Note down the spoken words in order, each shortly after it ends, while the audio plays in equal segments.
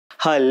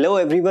Hello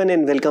everyone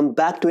and welcome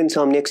back to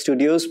इनसोमनियाक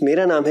studios.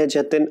 मेरा नाम है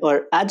जतिन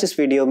और आज इस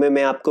वीडियो में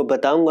मैं आपको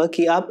बताऊंगा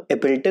कि आप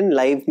एबल्टन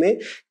लाइव में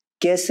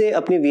कैसे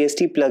अपनी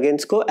VST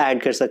प्लगइन्स को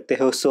ऐड कर सकते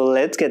हो। So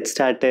let's get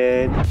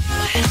started.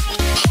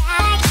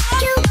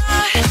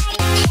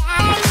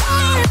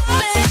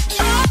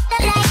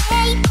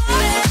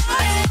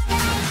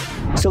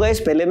 So guys,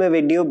 पहले मैं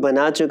वीडियो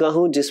बना चुका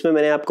हूं जिसमें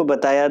मैंने आपको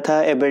बताया था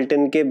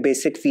एबल्टन के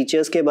बेसिक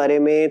फीचर्स के बारे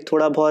में,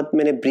 थोड़ा बहुत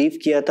मैंने ब्रीफ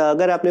किया था।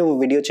 अगर आपने वो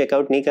वीडियो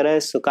चेकआउट नहीं करा है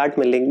सो कार्ड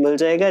में लिंक मिल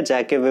जाएगा,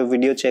 जाके वो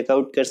वीडियो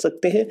चेकआउट कर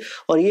सकते हैं।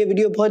 और ये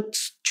वीडियो बहुत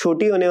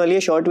छोटी होने वाली है,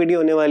 शॉर्ट वीडियो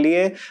होने वाली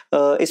है।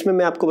 इसमें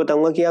मैं आपको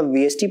बताऊंगा कि आप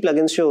VST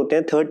प्लगइन्स जो होते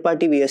हैं, थर्ड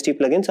पार्टी VST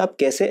प्लगइन्स, आप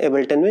कैसे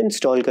एबल्टन में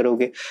इंस्टॉल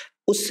करोगे।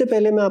 उससे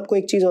पहले मैं आपको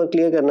एक चीज़ और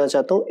क्लियर करना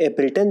चाहता हूँ।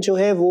 एबल्टन जो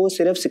है वो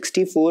सिर्फ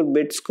 64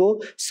 बिट्स को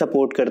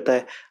सपोर्ट करता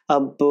है।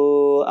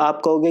 अब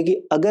आप कहोगे कि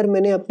अगर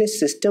मैंने अपने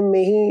सिस्टम में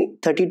ही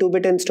 32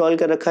 बिट इंस्टॉल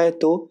कर रखा है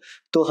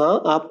तो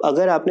हाँ, आप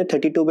अगर आपने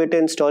 32 बिट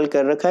इंस्टॉल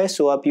कर रखा है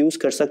सो आप यूज़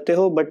कर सकते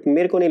हो। बट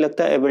मेरे को नहीं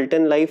लगता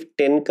एबल्टन लाइव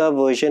 10 का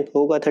वर्जन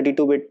होगा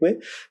 32 बिट में।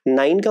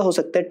 9 का हो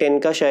सकता है, 10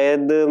 का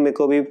शायद मेरे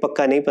को भी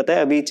पक्का नहीं पता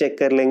है, अभी चेक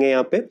कर लेंगे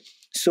यहाँ पे।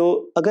 सो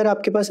अगर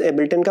आपके पास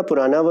एबल्टन का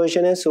पुराना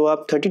वर्जन है सो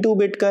आप 32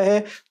 बिट का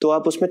है तो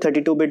आप उसमें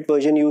 32 बिट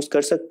वर्जन यूज़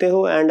कर सकते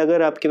हो। एंड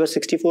अगर आपके पास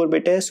 64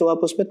 बिट है सो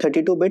आप उसमें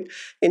 32 बिट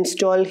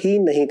इंस्टॉल ही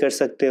नहीं कर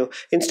सकते हो।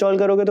 इंस्टॉल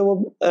करोगे तो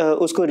वो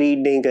उसको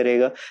रीड नहीं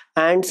करेगा।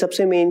 एंड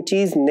सबसे मेन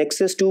चीज़,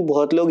 नेक्सस 2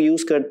 बहुत लोग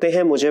यूज़ करते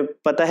हैं, मुझे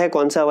पता है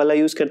कौन सा वाला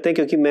यूज़ करते हैं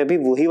क्योंकि मैं भी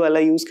वही वाला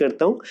यूज़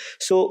करता हूँ।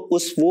 सो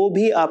वो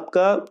भी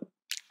आपका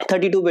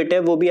 32 बिट है,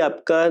 वो भी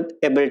आपका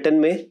एबल्टन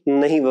में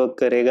नहीं वर्क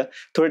करेगा।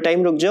 थोड़ा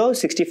टाइम रुक जाओ,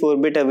 64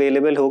 बिट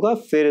अवेलेबल होगा,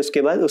 फिर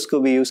उसके बाद उसको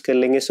भी यूज़ कर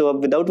लेंगे। सो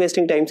अब विदाउट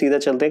वेस्टिंग टाइम सीधा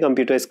चलते हैं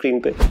कंप्यूटर स्क्रीन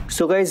पे।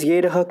 सो गाइज, ये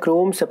रहा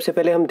क्रोम। सबसे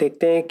पहले हम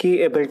देखते हैं कि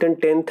एबल्टन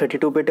 10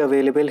 32 बिट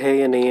अवेलेबल है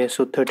या नहीं है।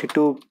 सो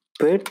 32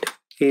 बिट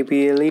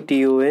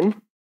ABLETON।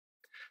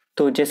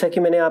 तो जैसा कि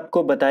मैंने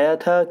आपको बताया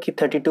था कि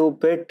 32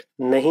 बिट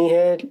नहीं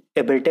है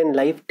एबल्टन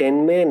लाइव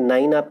 10 में।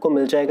 9 आपको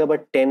मिल जाएगा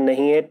बट 10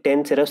 नहीं है,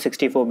 10 सिर्फ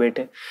 64 बिट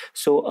है।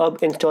 सो अब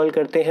इंस्टॉल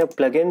करते हैं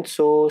प्लगइन।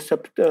 सो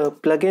सब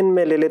प्लगइन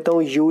मैं ले लेता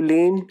हूँ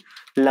यूलीन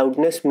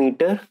लाउडनेस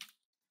मीटर।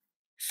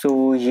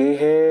 सो ये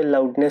है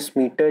loudness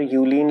metre,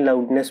 यूलीन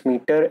loudness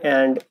metre,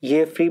 and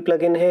ये फ्री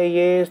प्लगइन है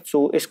ये।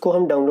 सो इसको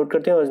हम डाउनलोड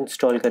करते हैं और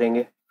इंस्टॉल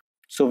करेंगे।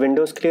 सो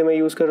विंडोज़ के लिए मैं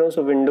यूज़ कर रहा हूँ,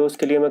 सो विंडोज़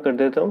के लिए मैं कर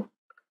देता हूँ।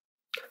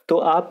 तो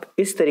आप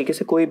इस तरीके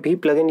से कोई भी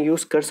प्लगइन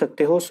यूज़ कर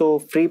सकते हो। सो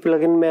फ्री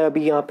प्लगइन मैं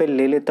अभी यहाँ पे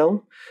ले लेता हूँ।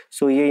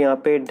 सो ये यहाँ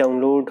पे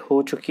डाउनलोड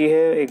हो चुकी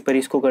है। एक बार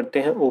इसको करते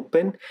हैं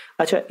ओपन।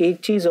 अच्छा, एक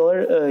चीज़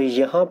और,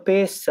 यहाँ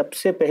पे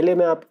सबसे पहले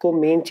मैं आपको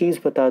मेन चीज़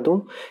बता दूँ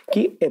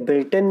कि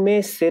एबल्टन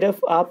में सिर्फ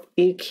आप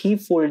एक ही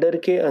फोल्डर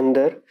के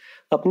अंदर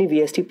अपनी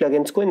VST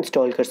प्लगइन्स को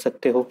इंस्टॉल कर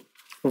सकते हो।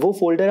 वो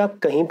फोल्डर आप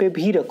कहीं पर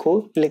भी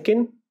रखो,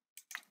 लेकिन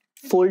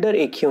फोल्डर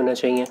एक ही होना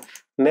चाहिए।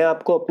 मैं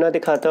आपको अपना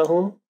दिखाता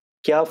हूँ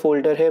क्या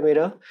फोल्डर है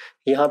मेरा।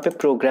 यहाँ पे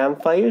प्रोग्राम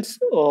फाइल्स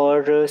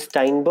और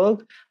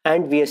स्टाइनबर्ग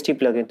एंड VST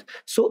प्लगइन्स।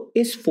 सो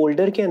इस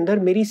फोल्डर के अंदर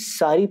मेरी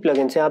सारी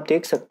प्लगइन्स हैं, आप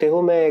देख सकते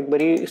हो। मैं एक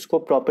बारी इसको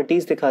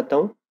प्रॉपर्टीज दिखाता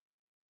हूँ।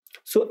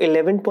 सो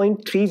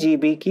 11.3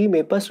 GB की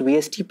मेरे पास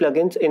VST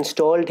प्लगइन्स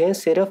इंस्टॉल्ड हैं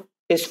सिर्फ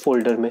इस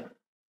फोल्डर में।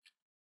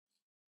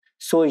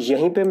 सो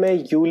यहीं पे मैं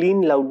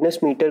यूलीन लाउडनेस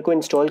मीटर को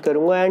इंस्टॉल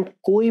करूंगा। एंड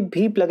कोई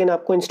भी प्लगइन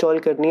आपको इंस्टॉल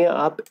करनी है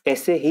आप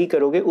ऐसे ही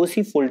करोगे,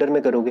 उसी फोल्डर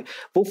में करोगे।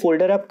 वो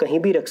फोल्डर आप कहीं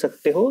भी रख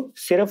सकते हो,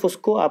 सिर्फ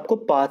उसको आपको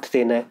पाथ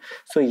देना है।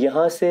 सो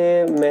यहाँ से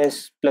मैं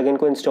इस प्लगइन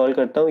को इंस्टॉल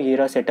करता हूँ। ये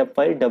रहा सेटअप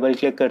फाइल, डबल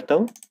क्लिक करता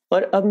हूँ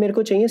और अब मेरे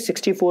को चाहिए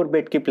 64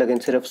 बिट की प्लगइन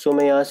सिर्फ। सो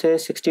मैं यहाँ से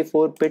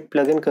 64 बिट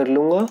प्लगइन कर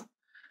लूँगा,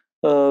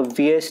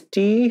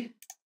 VST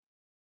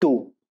 2।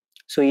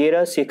 सो ये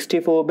रहा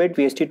 64 बिट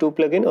VST 2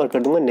 प्लगइन और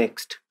कर दूंगा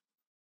नेक्स्ट।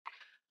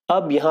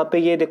 अब यहाँ पे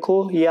ये देखो,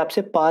 ये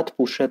आपसे पाथ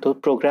पूछ रहा है, तो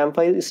program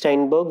file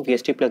Steinberg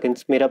VST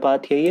plugins, मेरा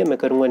पाथ यही है। मैं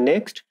करूँगा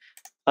next,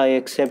 I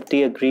accept the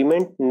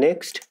agreement,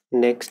 next,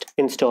 next,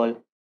 install,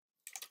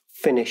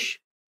 finish.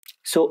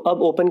 सो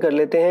अब ओपन कर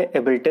लेते हैं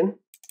एबल्टन।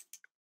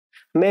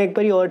 मैं एक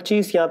बारी और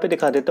चीज़ यहाँ पे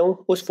दिखा देता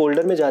हूँ। उस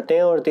फोल्डर में जाते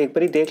हैं और एक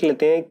बारी देख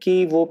लेते हैं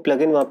कि वो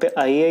प्लगइन वहाँ पे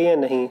आई है या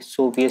नहीं।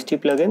 सो VST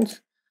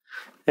प्लगइन्स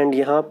एंड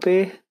यहाँ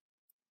पे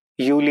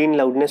यूलीन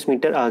लाउडनेस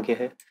मीटर आ गया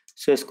है।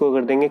 सो इसको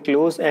कर देंगे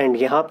क्लोज एंड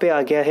यहाँ पे आ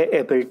गया है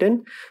एबल्टन।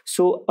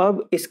 सो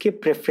अब इसके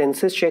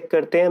प्रेफरेंसेस चेक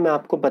करते हैं, मैं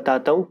आपको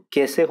बताता हूँ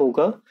कैसे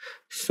होगा।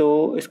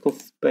 सो इसको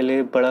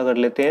पहले बड़ा कर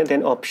लेते हैं,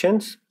 देन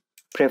ऑप्शंस,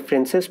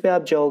 प्रेफरेंसेस पे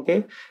आप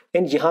जाओगे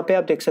एंड यहाँ पे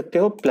आप देख सकते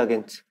हो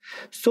प्लगइन्स।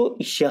 सो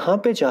यहाँ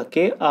पे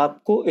जाके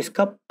आपको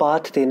इसका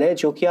पाथ देना है,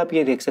 जो कि आप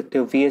ये देख सकते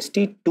हो,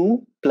 VST 2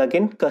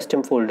 प्लगइन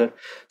कस्टम फोल्डर।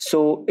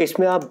 सो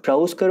इसमें आप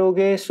ब्राउज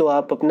करोगे, सो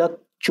आप अपना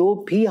जो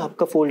भी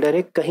आपका फोल्डर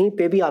है कहीं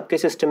पे भी आपके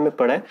सिस्टम में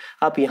पड़ा है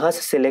आप यहाँ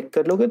से सिलेक्ट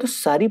कर लोगे तो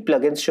सारी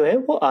प्लगइन्स जो है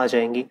वो आ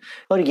जाएंगी।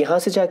 और यहाँ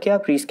से जाके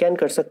आप रीस्कैन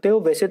कर सकते हो।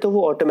 वैसे तो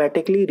वो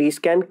ऑटोमेटिकली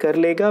रीस्कैन कर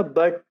लेगा,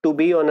 but to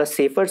be on a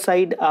safer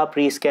side आप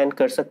रीस्कैन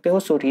कर सकते हो।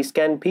 सो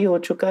रीस्कैन भी हो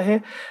चुका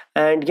है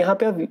एंड यहाँ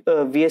पे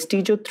आप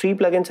VST जो 3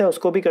 प्लगइन्स है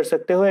उसको भी कर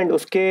सकते हो एंड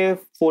उसके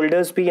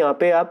फोल्डर्स भी यहाँ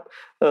पे आप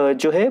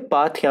जो है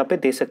पाथ यहाँ पे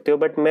दे सकते हो,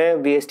 बट मैं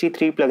VST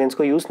 3 प्लगइन्स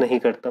को यूज़ नहीं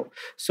करता हूँ।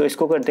 सो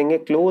इसको कर देंगे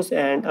क्लोज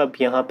एंड अब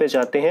यहाँ पे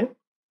जाते हैं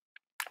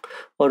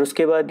और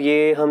उसके बाद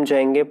ये हम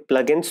जाएंगे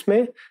प्लगइन्स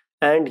में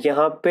एंड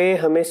यहाँ पे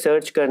हमें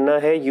सर्च करना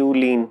है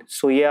यूलीन।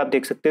 सो ये आप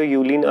देख सकते हो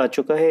यूलीन आ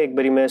चुका है। एक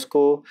बारी मैं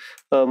इसको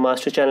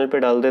मास्टर चैनल पे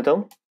डाल देता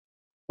हूँ।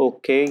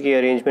 ओके, ये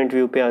अरेंजमेंट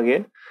व्यू पे आ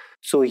गया।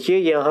 सो ये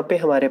यहाँ पे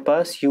हमारे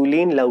पास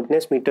यूलीन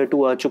लाउडनेस मीटर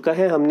 2 आ चुका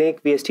है। हमने एक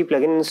VST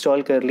प्लगइन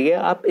इंस्टॉल कर लिया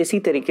है। आप इसी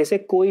तरीके से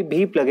कोई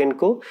भी प्लगइन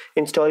को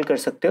इंस्टॉल कर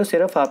सकते हो,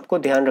 सिर्फ आपको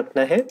ध्यान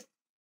रखना है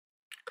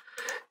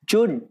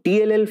जो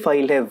DLL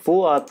फाइल है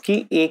वो आपकी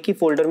एक ही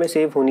फोल्डर में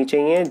सेव होनी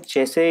चाहिए।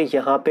 जैसे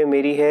यहाँ पे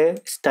मेरी है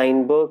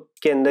स्टाइनबर्ग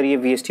के अंदर ये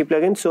VST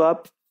प्लगइन। सो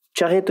आप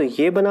चाहे तो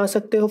ये बना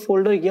सकते हो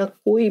फोल्डर या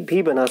कोई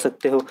भी बना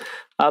सकते हो।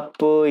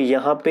 आप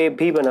यहाँ पे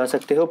भी बना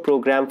सकते हो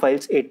प्रोग्राम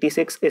फाइल्स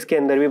 86, इसके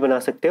अंदर भी बना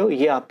सकते हो।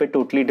 ये आप पे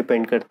टोटली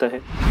डिपेंड करता है।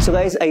 सो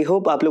गाइज, आई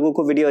होप आप लोगों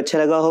को वीडियो अच्छा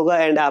लगा होगा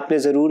एंड आपने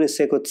ज़रूर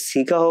इससे कुछ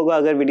सीखा होगा।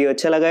 अगर वीडियो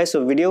अच्छा लगा है सो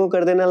वीडियो को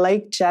कर देना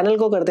लाइक, चैनल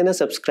को कर देना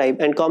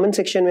सब्सक्राइब एंड कॉमेंट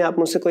सेक्शन में आप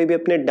मुझसे कोई भी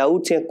अपने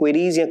डाउट्स या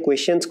क्वेरीज या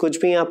क्वेश्चंस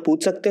कुछ भी आप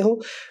पूछ सकते हो।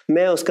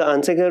 मैं उसका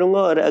आंसर करूँगा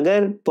और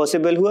अगर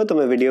पॉसिबल हुआ तो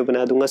मैं वीडियो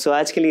बना दूंगा। सो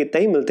आज के लिए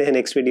इतना ही, मिलते हैं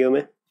नेक्स्ट वीडियो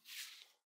में।